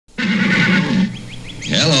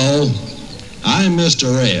I'm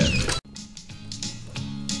Mr. Ed.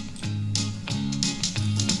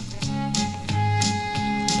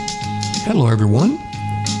 Hello everyone,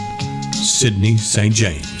 Sydney St.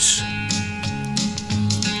 James.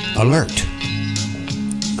 Alert,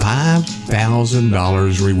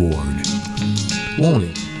 $5,000 reward.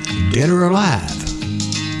 Wanted, dead or alive.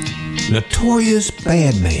 Notorious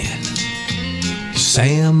Badman,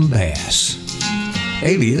 Sam Bass,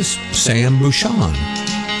 alias Sam Bushon,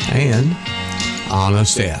 and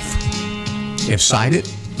Honest Eph. If sighted,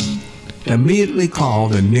 immediately call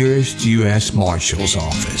the nearest U.S. Marshal's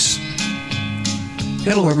office.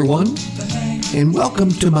 Hello everyone, and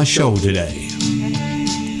welcome to my show today.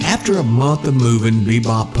 After a month of moving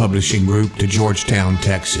BeeBop Publishing Group to Georgetown,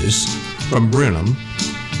 Texas, from Brenham,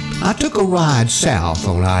 I took a ride south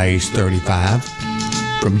on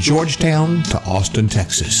I-35 from Georgetown to Austin,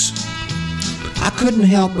 Texas. I couldn't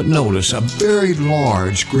help but notice a very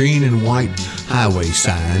large green and white highway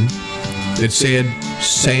sign that said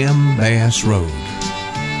Sam Bass Road.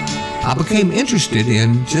 I became interested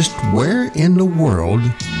in just where in the world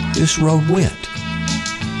this road went.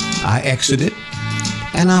 I exited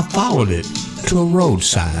and I followed it to a road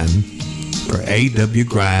sign for A.W.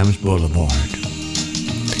 Grimes Boulevard.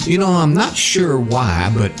 You know, I'm not sure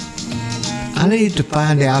why, but I needed to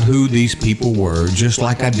find out who these people were, just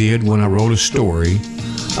like I did when I wrote a story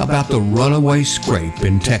about the Runaway Scrape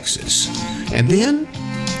in Texas. And then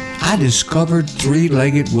I discovered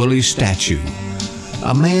Three-Legged Willie's statue,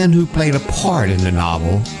 a man who played a part in the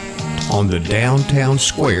novel, on the downtown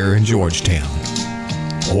square in Georgetown.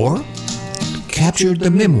 Or captured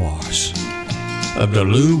the memoirs of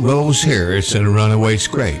Dilue Rose Harris and Runaway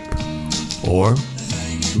Scrape. Or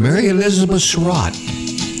Mary Elizabeth Surratt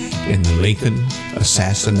in the Lincoln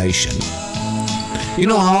Assassination. You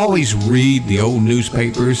know, I always read the old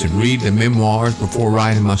newspapers and read the memoirs before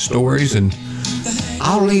writing my stories, and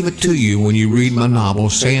I'll leave it to you when you read my novel,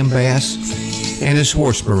 Sam Bass and His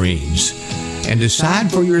Horse Marines, and decide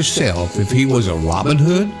for yourself if he was a Robin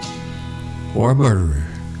Hood or a murderer.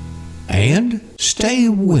 And stay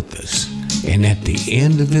with us. And at the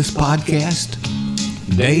end of this podcast,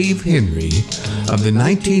 Dave Henry of the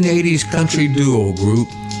 1980s country duo group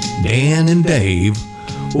Dan and Dave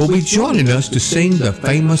will be joining us to sing the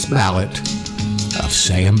famous ballad of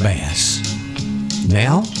Sam Bass.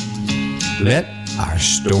 Now, let our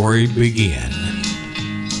story begin.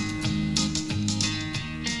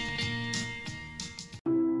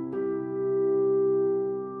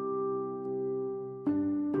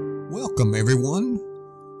 Welcome everyone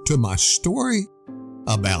to my story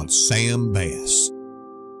about Sam Bass.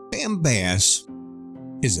 Sam Bass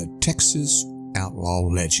is a Texas outlaw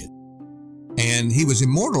legend, and he was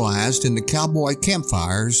immortalized in the cowboy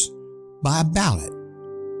campfires by a ballad.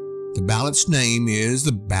 The ballad's name is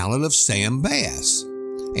The Ballad of Sam Bass.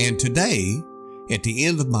 And today, at the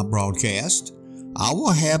end of my broadcast, I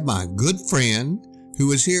will have my good friend who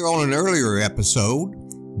was here on an earlier episode,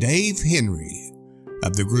 Dave Henry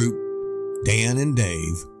of the group Dan and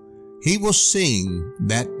Dave. He will sing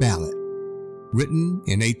that ballad, written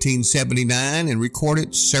in 1879 and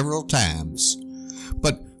recorded several times.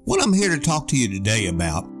 But what I'm here to talk to you today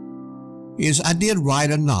about is I did write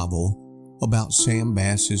a novel about Sam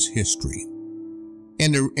Bass's history.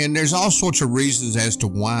 And there's all sorts of reasons as to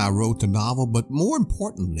why I wrote the novel, but more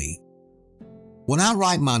importantly, when I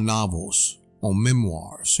write my novels on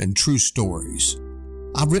memoirs and true stories,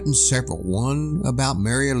 I've written several. One about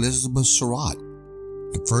Mary Elizabeth Surratt,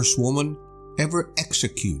 the first woman ever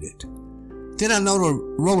executed. Then I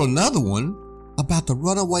wrote another one about the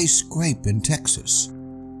Runaway Scrape in Texas.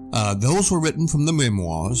 Those were written from the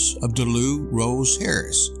memoirs of Dilue Rose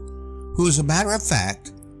Harris, who, as a matter of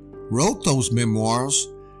fact, wrote those memoirs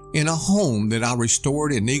in a home that I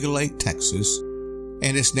restored in Eagle Lake, Texas,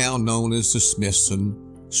 and it's now known as the Smithson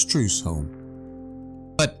Struce home.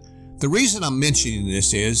 But the reason I'm mentioning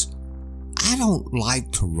this is I don't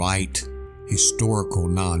like to write historical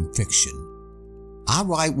nonfiction. I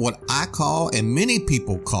write what I call, and many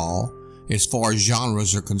people call, as far as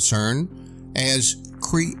genres are concerned, as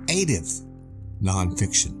creative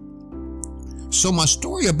nonfiction. So my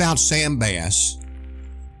story about Sam Bass,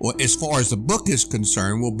 well, as far as the book is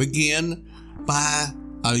concerned, will begin by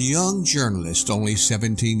a young journalist, only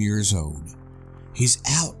 17 years old. He's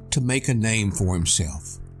out to make a name for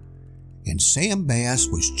himself. And Sam Bass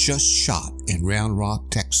was just shot in Round Rock,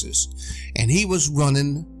 Texas, and he was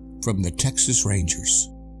running from the Texas Rangers.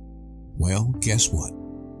 Well, guess what?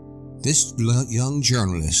 This young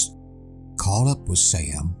journalist caught up with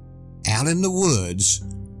Sam out in the woods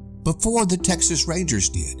before the Texas Rangers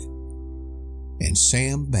did. And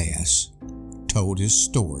Sam Bass told his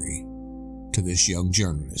story to this young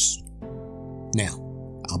journalist. Now,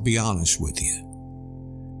 I'll be honest with you.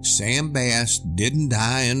 Sam Bass didn't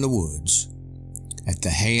die in the woods at the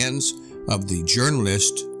hands of the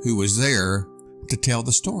journalist who was there to tell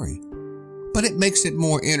the story. But it makes it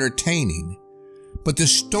more entertaining. But the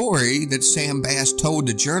story that Sam Bass told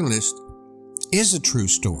the journalist is a true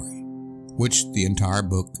story, which the entire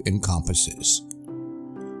book encompasses.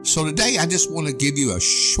 So today I just want to give you a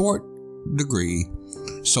short degree,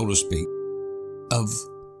 so to speak, of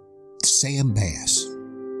Sam Bass.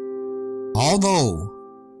 Although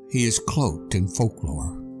he is cloaked in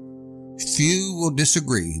folklore, few will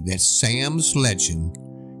disagree that Sam's legend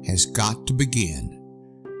has got to begin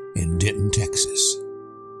in Denton, Texas.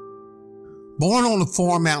 Born on a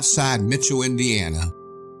farm outside Mitchell, Indiana,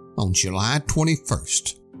 on July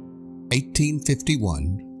 21st,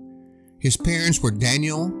 1851, his parents were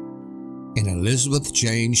Daniel and Elizabeth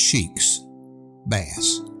Jane Sheeks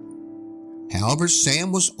Bass. However,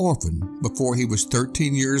 Sam was orphaned before he was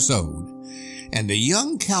 13 years old, and the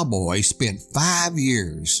young cowboy spent 5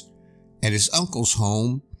 years at his uncle's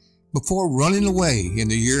home before running away in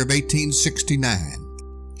the year of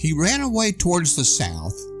 1869. He ran away towards the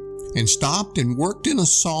south and stopped and worked in a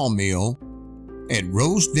sawmill at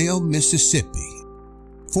Rosedale, Mississippi,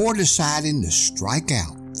 before deciding to strike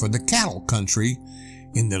out for the cattle country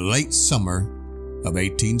in the late summer of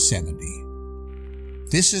 1870.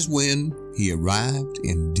 This is when he arrived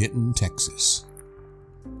in Denton, Texas.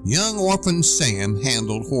 Young orphan Sam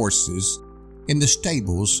handled horses in the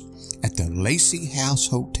stables at the Lacey House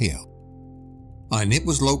Hotel, and it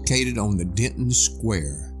was located on the Denton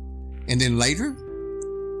Square. And then later,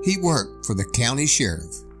 he worked for the county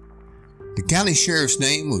sheriff. The county sheriff's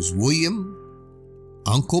name was William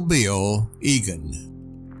Uncle Bill Egan.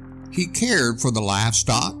 He cared for the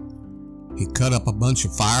livestock. He cut up a bunch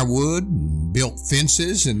of firewood and built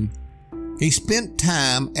fences, and he spent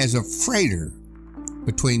time as a freighter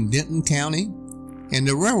between Denton County and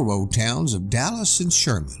the railroad towns of Dallas and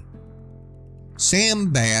Sherman. Sam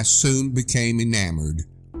Bass soon became enamored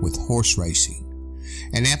with horse racing,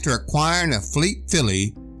 and after acquiring a fleet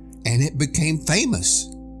filly, and it became famous,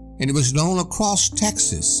 and it was known across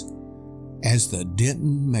Texas as the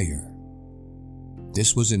Denton Mare.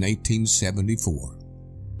 This was in 1874.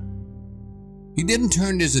 He didn't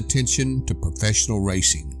turn his attention to professional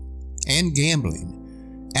racing and gambling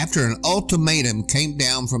after an ultimatum came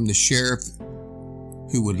down from the sheriff,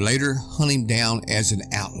 who would later hunt him down as an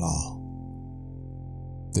outlaw.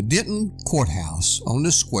 The Denton courthouse on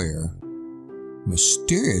the square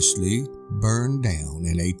mysteriously burned down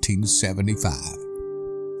in 1875.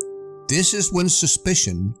 This is when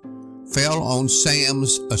suspicion fell on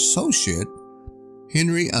Sam's associate,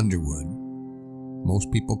 Henry Underwood. Most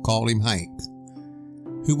people called him Hank,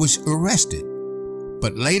 who was arrested,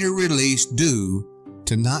 but later released due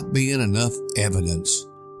to not being enough evidence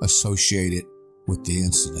associated with the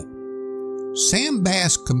incident. Sam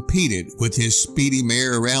Bass competed with his speedy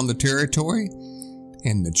mare around the territory,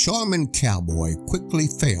 and the charming cowboy quickly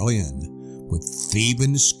fell in with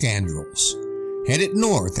thieving scoundrels, headed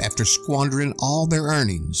north after squandering all their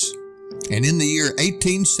earnings. And in the year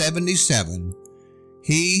 1877,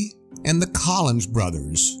 he and the Collins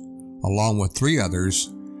brothers, along with 3 others,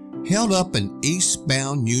 held up an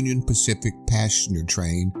eastbound Union Pacific passenger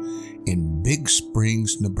train in Big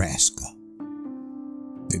Springs, Nebraska.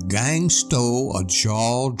 The gang stole a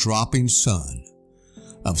jaw-dropping sum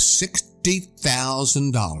of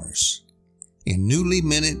 $60,000 in newly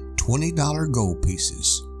minted $20 gold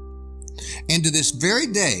pieces. And to this very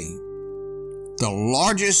day, the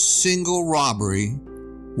largest single robbery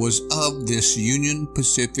was of this Union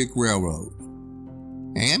Pacific Railroad.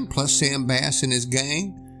 And plus Sam Bass and his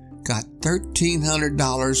gang got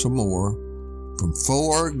 $1,300 or more from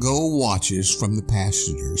 4 gold watches from the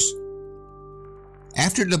passengers.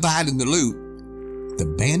 After dividing the loot, the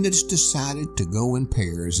bandits decided to go in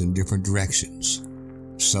pairs in different directions.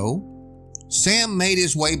 So, Sam made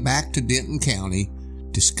his way back to Denton County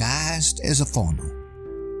disguised as a farmer.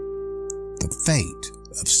 The fate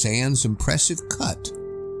of Sam's impressive cut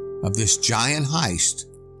of this giant heist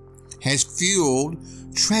has fueled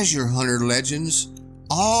treasure hunter legends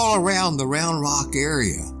all around the Round Rock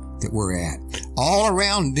area that we're at, all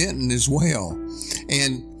around Denton as well.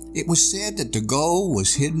 And it was said that the gold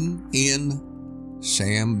was hidden in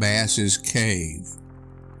Sam Bass's cave.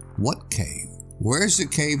 What cave? Where is the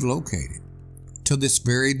cave located? To this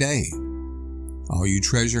very day. All you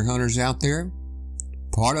treasure hunters out there,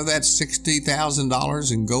 part of that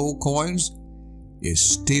 $60,000 in gold coins is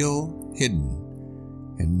still hidden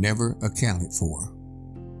and never accounted for.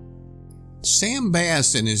 Sam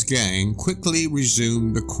Bass and his gang quickly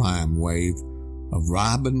resumed the crime wave of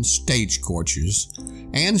robbing stagecoaches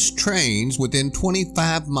and trains within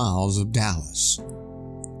 25 miles of Dallas.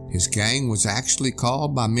 His gang was actually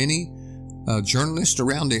called by many journalists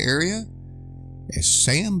around the area as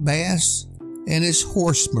Sam Bass and his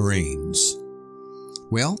Horse Marines.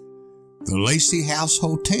 Well, the Lacey House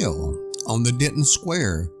Hotel on the Denton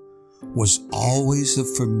Square was always a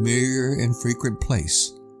familiar and frequent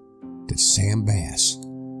place that Sam Bass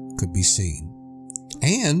could be seen.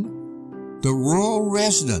 And the rural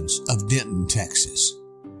residents of Denton, Texas,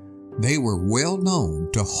 they were well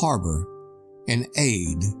known to harbor and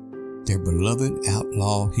aid their beloved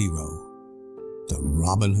outlaw hero, the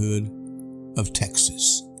Robin Hood of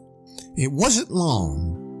Texas. It wasn't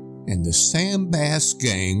long, and the Sam Bass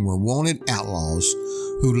gang were wanted outlaws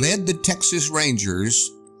who led the Texas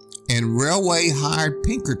Rangers and railway hired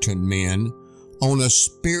Pinkerton men on a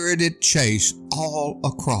spirited chase all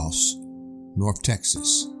across North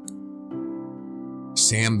Texas.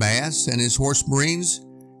 Sam Bass and his Horse Marines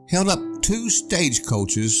held up 2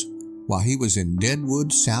 stagecoaches while he was in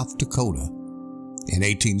Deadwood, South Dakota in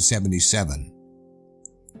 1877.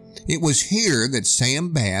 It was here that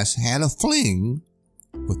Sam Bass had a fling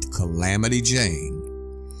with Calamity Jane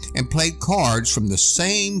and played cards from the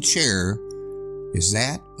same chair as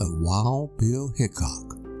that of Wild Bill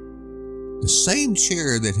Hickok. The same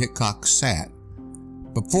chair that Hickok sat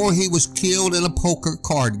before he was killed in a poker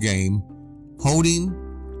card game holding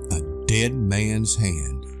a dead man's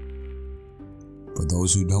hand. For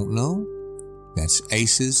those who don't know, that's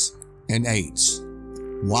aces and eights.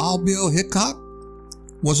 Wild Bill Hickok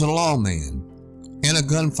was a lawman and a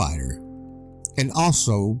gunfighter, and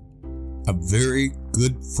also a very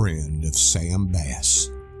good friend of Sam Bass.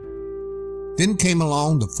 Then came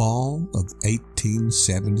along the fall of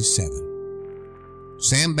 1877.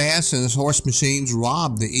 Sam Bass and his horse machines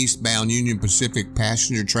robbed the eastbound Union Pacific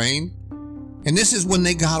passenger train, and this is when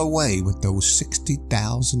they got away with those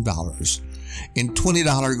 $60,000 in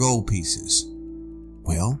 $20 gold pieces.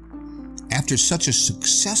 Well, after such a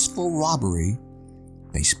successful robbery,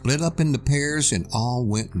 they split up into pairs and all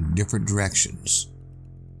went in different directions.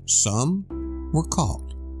 Some were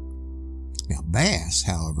caught. Now Bass,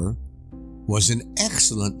 however, was an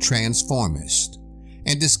excellent transformist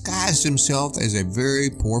and disguised himself as a very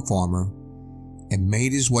poor farmer and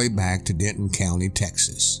made his way back to Denton County,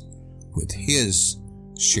 Texas, with his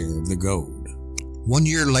share of the gold. 1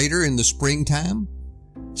 year later, in the springtime,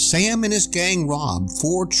 Sam and his gang robbed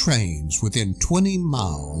 4 trains within 20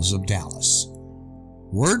 miles of Dallas.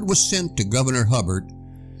 Word was sent to Governor Hubbard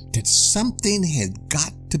that something had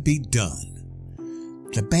got to be done.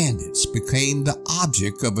 The bandits became the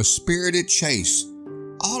object of a spirited chase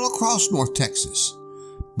all across North Texas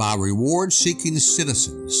by reward-seeking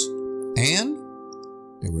citizens, and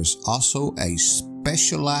there was also a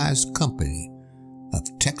specialized company of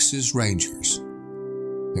Texas Rangers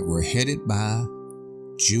that were headed by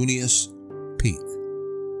Junius Peak.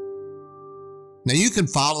 Now you can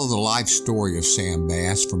follow the life story of Sam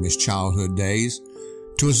Bass from his childhood days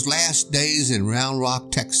to his last days in Round Rock,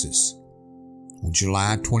 Texas on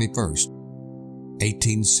July 21st,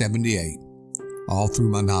 1878, all through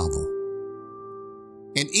my novel.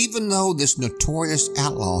 And even though this notorious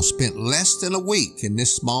outlaw spent less than a week in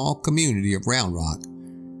this small community of Round Rock,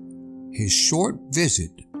 his short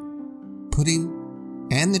visit put him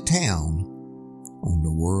and the town on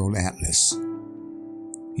the World Atlas.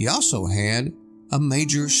 He also had a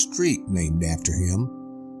major street named after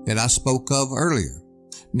him that I spoke of earlier.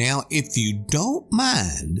 Now, if you don't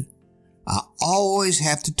mind, I always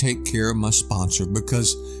have to take care of my sponsor,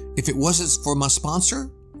 because if it wasn't for my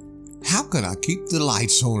sponsor, how could I keep the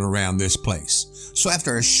lights on around this place? So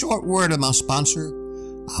after a short word of my sponsor,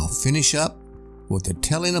 I'll finish up with the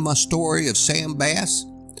telling of my story of Sam Bass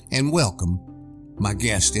and welcome my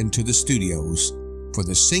guest into the studios for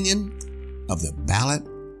the singing of the Ballad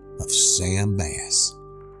of Sam Bass.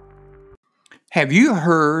 Have you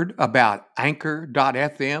heard about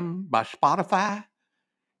Anchor.fm by Spotify?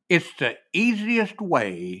 It's the easiest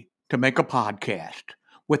way to make a podcast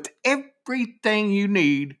with everything you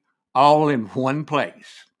need all in one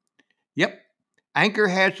place. Yep, Anchor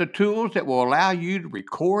has the tools that will allow you to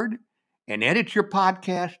record and edit your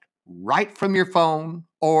podcast right from your phone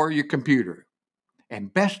or your computer.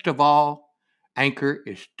 And best of all, Anchor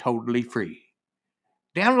is totally free.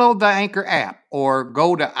 Download the Anchor app or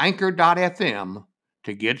go to Anchor.fm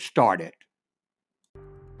to get started.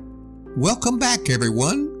 Welcome back,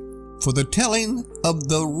 everyone, for the telling of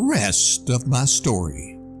the rest of my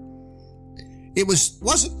story. It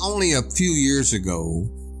wasn't only a few years ago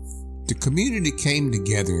the community came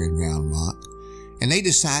together in Round Rock, and they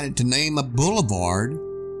decided to name a boulevard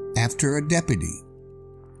after a deputy.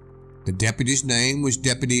 The deputy's name was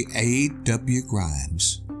Deputy A.W.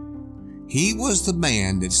 Grimes. He was the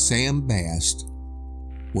man that Sam Bass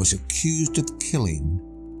was accused of killing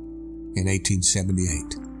in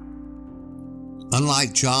 1878.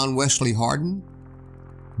 Unlike John Wesley Hardin,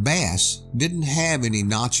 Bass didn't have any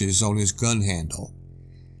notches on his gun handle,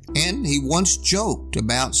 and he once joked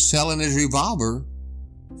about selling his revolver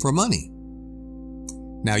for money.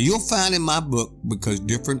 Now, you'll find in my book, because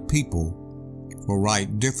different people will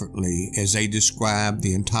write differently as they describe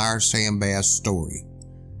the entire Sam Bass story.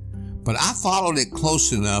 But I followed it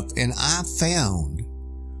close enough, and I found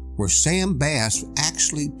where Sam Bass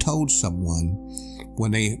actually told someone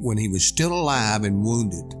when he was still alive and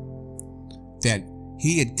wounded that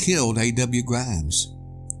he had killed A.W. Grimes.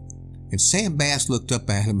 And Sam Bass looked up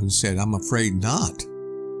at him and said, "I'm afraid not.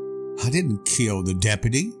 I didn't kill the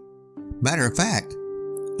deputy. Matter of fact,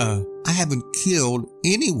 I haven't killed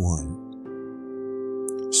anyone."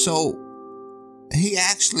 So he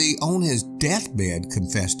actually, on his deathbed,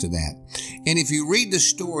 confessed to that. And if you read the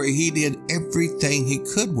story, he did everything he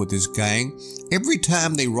could with his gang every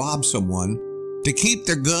time they robbed someone to keep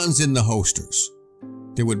their guns in the holsters.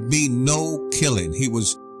 There would be no killing. He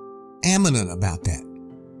was adamant about that.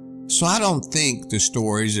 So I don't think the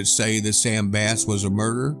stories that say that Sam Bass was a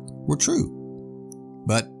murderer were true.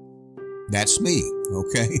 But that's me,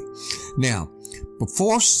 okay? Now,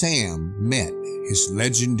 before Sam met his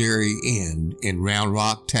legendary end in Round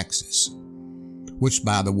Rock, Texas, which,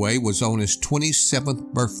 by the way, was on his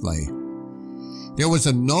 27th birthday, there was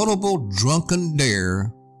a notable drunken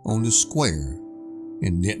dare on the square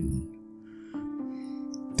in Denton.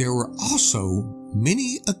 There were also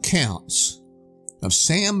many accounts of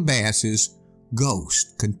Sam Bass's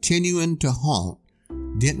ghost continuing to haunt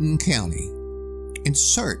Denton County in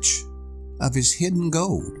search of his hidden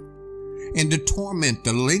gold and to torment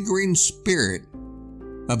the lingering spirit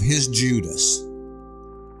of his Judas.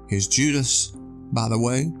 His Judas, by the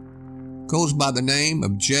way, goes by the name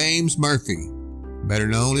of James Murphy, better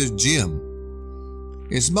known as Jim.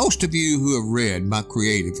 As most of you who have read my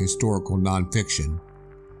creative historical nonfiction,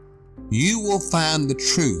 you will find the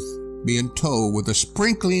truth being told with a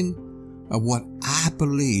sprinkling of what I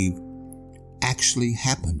believe actually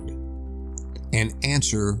happened and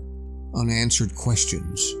answer unanswered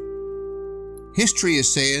questions. History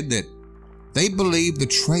has said that they believe the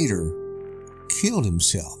traitor killed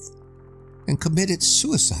himself and committed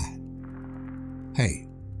suicide. Hey,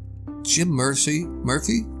 Jim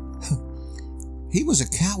Murphy, he was a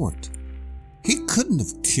coward. He couldn't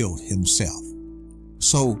have killed himself.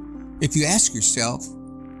 So if you ask yourself,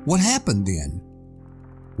 what happened then?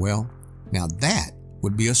 Well, now that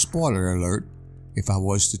would be a spoiler alert if I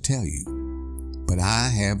was to tell you. But I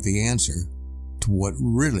have the answer to what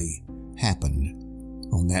really happened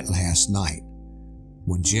on that last night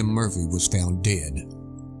when Jim Murphy was found dead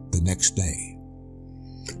the next day.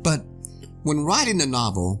 But when writing the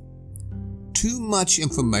novel, too much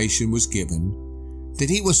information was given that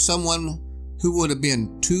he was someone who would have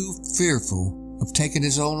been too fearful of taking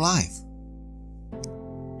his own life.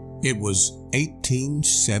 It was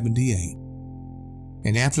 1878,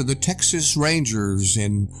 and after the Texas Rangers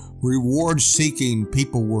and reward-seeking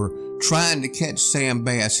people were trying to catch Sam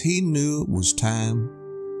Bass, he knew it was time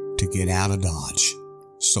to get out of Dodge,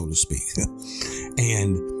 so to speak.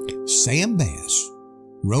 And Sam Bass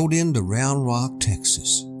rode into Round Rock,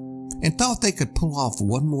 Texas, and thought they could pull off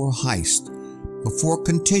one more heist before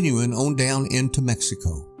continuing on down into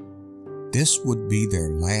Mexico. This would be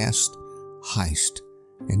their last heist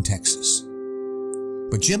in Texas.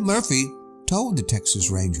 But Jim Murphy told the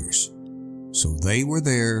Texas Rangers, so they were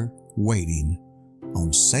there waiting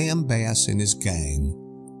on Sam Bass and his gang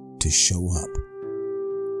to show up.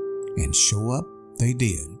 And show up they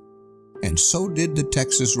did, and so did the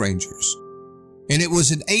Texas Rangers. And it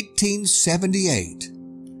was in 1878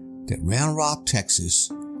 that Round Rock,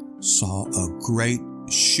 Texas saw a great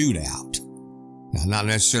shootout. Now, not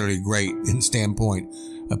necessarily great in the standpoint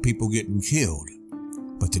of people getting killed,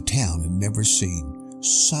 but the town had never seen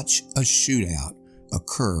such a shootout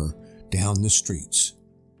occur down the streets.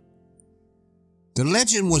 The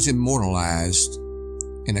legend was immortalized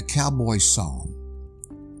in a cowboy song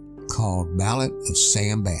called Ballad of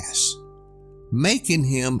Sam Bass, making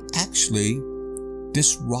him actually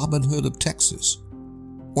this Robin Hood of Texas,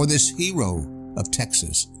 or this hero of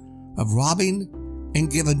Texas, of robbing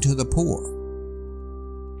and giving to the poor.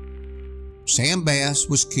 Sam Bass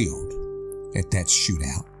was killed at that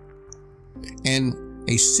shootout, and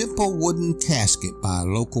a simple wooden casket by a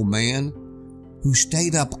local man who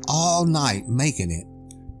stayed up all night making it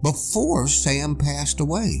before Sam passed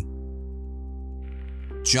away.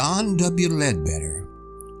 John W. Ledbetter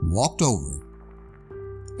walked over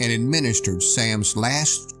and administered Sam's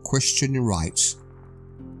last Christian rites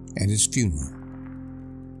at his funeral.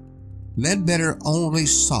 Ledbetter only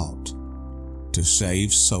sought to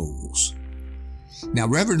save souls. Now,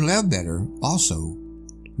 Reverend Ledbetter also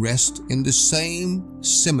rests in the same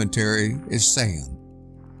cemetery as Sam.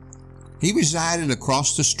 He resided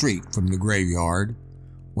across the street from the graveyard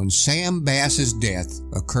when Sam Bass's death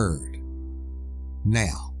occurred.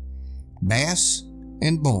 Now, Bass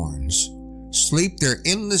and Barnes sleep their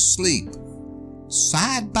endless sleep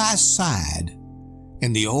side by side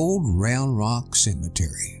in the old Round Rock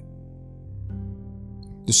Cemetery.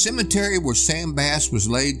 The cemetery where Sam Bass was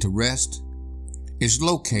laid to rest is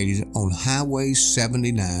located on Highway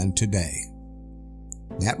 79 today.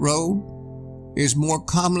 That road is more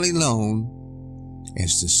commonly known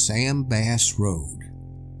as the Sam Bass Road,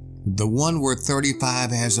 the one where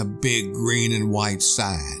 35 has a big green and white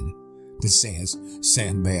sign that says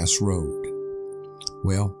Sam Bass Road.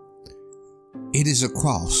 Well, it is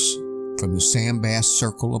across from the Sam Bass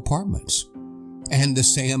Circle Apartments and the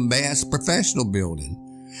Sam Bass Professional Building,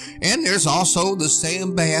 and there's also the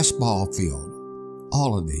Sam Bass Ball Field.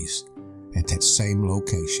 All of these at that same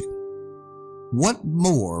location. What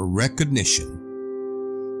more recognition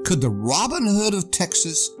could the Robinhood of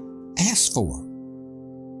Texas ask for?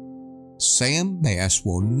 Sam Bass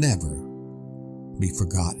will never be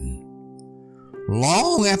forgotten.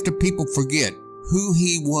 Long after people forget who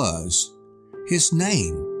he was, his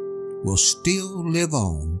name will still live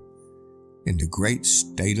on in the great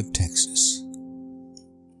state of Texas.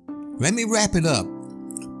 Let me wrap it up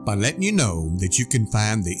by letting you know that you can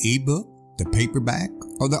find the ebook, the paperback,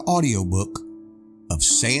 or the audiobook of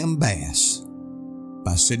Sam Bass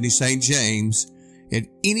by Sidney St. James at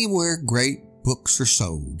anywhere great books are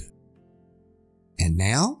sold. And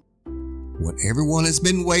now, what everyone has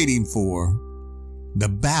been waiting for, the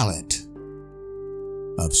ballad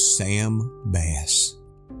of Sam Bass.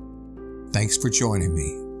 Thanks for joining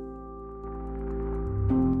me.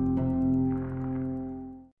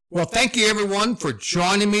 Well, thank you everyone for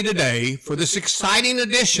joining me today for this exciting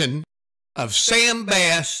edition of Sam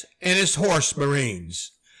Bass and his Horse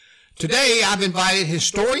Marines. Today I've invited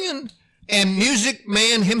historian and music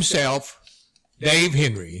man himself, Dave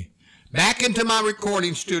Henry, back into my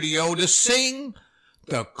recording studio to sing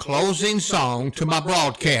the closing song to my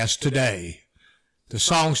broadcast today. The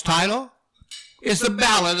song's title is The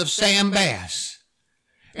Ballad of Sam Bass,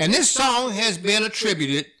 and this song has been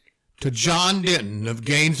attributed to John Denton of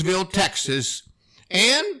Gainesville, Texas,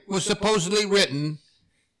 and was supposedly written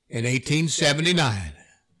in 1879.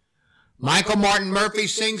 Michael Martin Murphey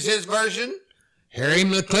sings his version. Harry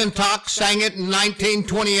McClintock sang it in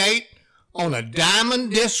 1928 on a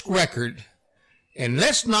diamond disc record. And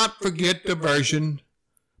let's not forget the version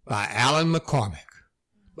by Alan McCormick.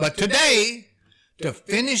 But today, to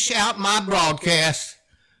finish out my broadcast,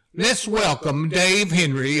 let's welcome Dave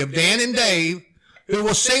Henry of Dan and Dave, who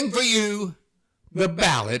will sing for you the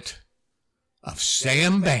ballad of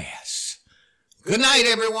Sam Bass. Good night,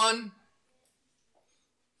 everyone.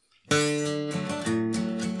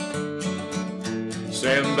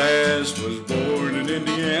 Sam Bass was born in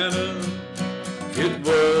Indiana. It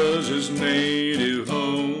was his native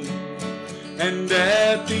home. And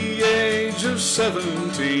at the age of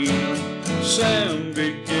 17, Sam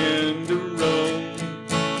began to roam.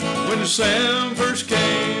 When Sam first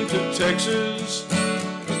came to Texas,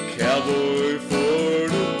 a cowboy for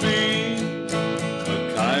to be,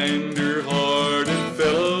 a kinder-hearted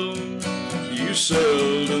fellow you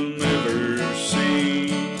seldom ever see.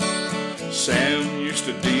 Sam used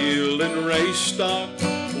to deal in race stock,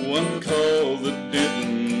 one called the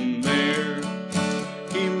Denton mare.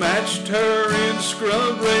 He matched her in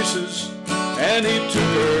scrub races, and he took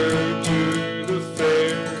her to the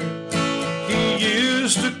fair. He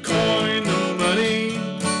used to coin the money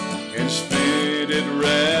and spent it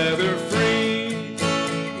rather free.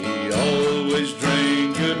 He always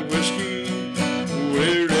drank good whiskey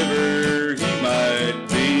wherever he might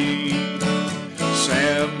be.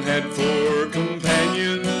 Sam had 4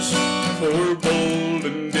 companions, 4 bold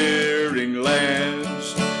and daring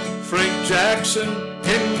lads: Frank Jackson,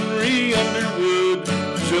 Henry Underwood,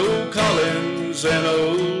 Joe Collins, and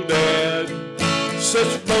Old Dad.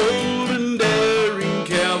 Such bold and daring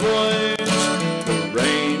cowboys the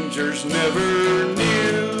Rangers never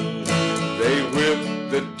knew. They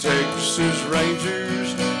whipped the Texas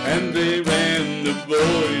Rangers and they ran the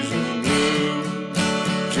boys in blue.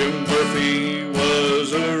 Jim Murphy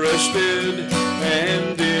was arrested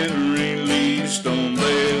and then released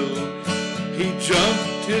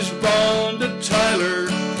jumped his bond to Tyler,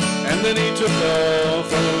 and then he took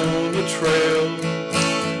off on the trail.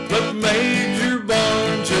 But Major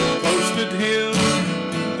Barnes had posted him,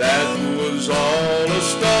 that was all a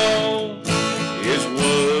stall. It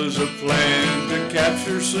was a plan to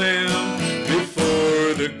capture Sam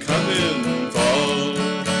before the coming fall.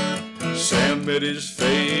 Sam met his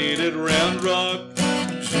fate at Round Rock,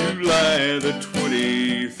 July the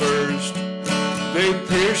 21st. They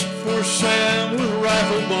pierced for Sam with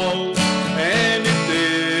rifle balls and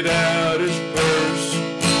emptied out his purse.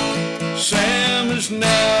 Sam is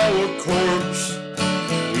now a corpse,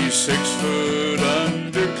 he's 6 foot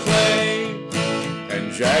under clay,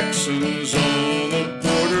 and Jackson's on the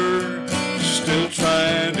border, still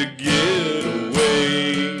trying to get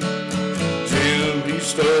away. Jim, he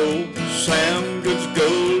stole Sam Good's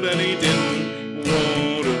gold and he didn't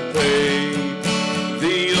want to pay.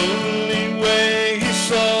 The only way he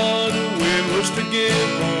saw to win was to give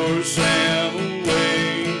poor Sam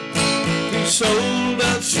away. He sold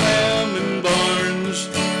out Sam and Barnes,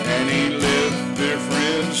 and he left their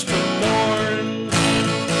friends to mourn.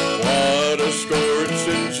 What a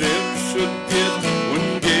scorching Jim should get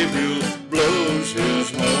when Gabriel blows his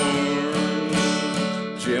horn.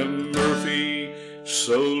 Jim Murphy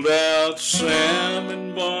sold out Sam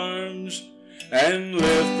and Barnes and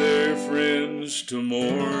left their friends to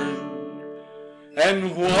mourn.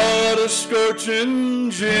 And what a scorching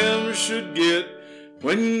Jim should get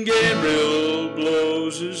when Gabriel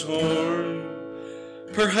blows his horn.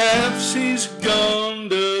 Perhaps he's gone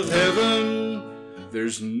to heaven,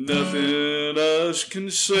 there's nothing us can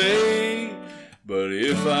say. But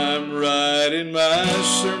if I'm right in my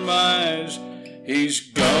surmise, he's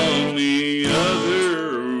gone the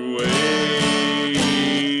other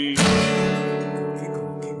way.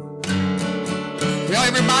 Well,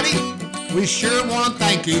 everybody, we sure want to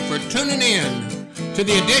thank you for tuning in to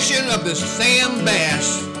the edition of the Sam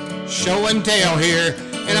Bass Show and Tell here.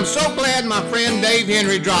 And I'm so glad my friend Dave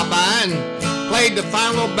Henry dropped by and played the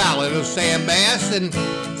final ballad of Sam Bass. And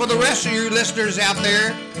for the rest of you listeners out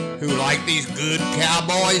there who like these good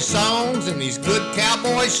cowboy songs and these good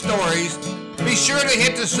cowboy stories, be sure to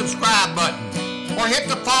hit the subscribe button or hit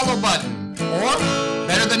the follow button, or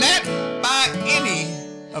better than that, buy any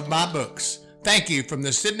of my books. Thank you from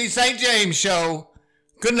the Sidney St. James Show.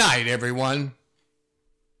 Good night, everyone.